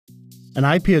An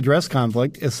IP address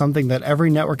conflict is something that every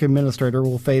network administrator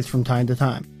will face from time to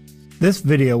time. This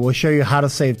video will show you how to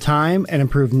save time and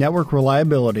improve network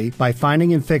reliability by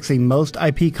finding and fixing most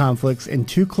IP conflicts in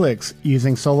 2 clicks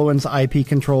using SolarWinds IP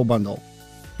Control Bundle.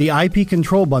 The IP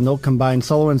Control Bundle combines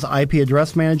SolarWinds IP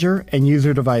Address Manager and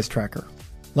User Device Tracker.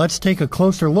 Let's take a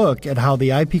closer look at how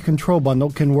the IP Control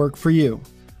Bundle can work for you.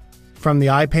 From the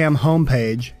IPAM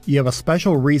homepage, you have a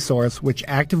special resource which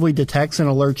actively detects and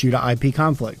alerts you to IP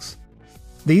conflicts.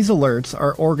 These alerts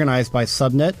are organized by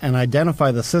subnet and identify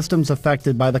the systems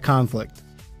affected by the conflict.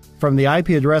 From the IP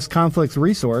Address Conflicts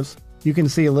resource, you can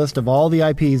see a list of all the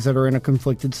IPs that are in a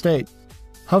conflicted state.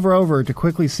 Hover over to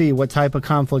quickly see what type of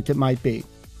conflict it might be.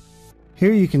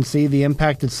 Here you can see the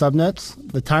impacted subnets,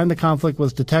 the time the conflict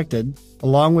was detected,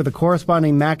 along with the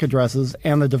corresponding MAC addresses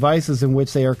and the devices in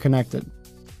which they are connected.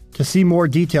 To see more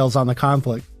details on the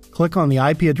conflict, click on the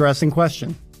IP address in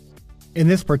question. In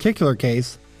this particular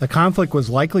case, the conflict was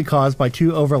likely caused by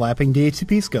 2 overlapping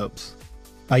DHCP scopes.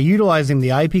 By utilizing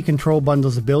the IP Control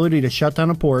Bundle's ability to shut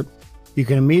down a port, you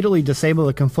can immediately disable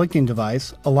the conflicting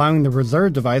device, allowing the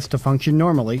reserved device to function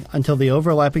normally until the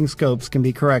overlapping scopes can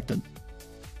be corrected.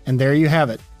 And there you have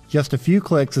it. Just a few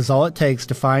clicks is all it takes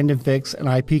to find and fix an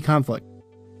IP conflict.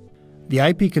 The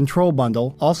IP Control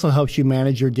Bundle also helps you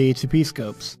manage your DHCP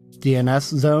scopes, DNS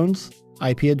zones,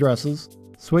 IP addresses,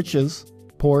 switches,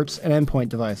 ports, and endpoint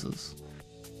devices.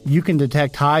 You can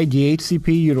detect high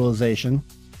DHCP utilization,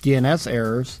 DNS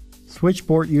errors, switch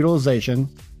port utilization,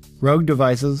 rogue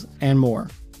devices, and more.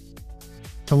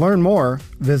 To learn more,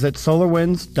 visit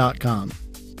solarwinds.com.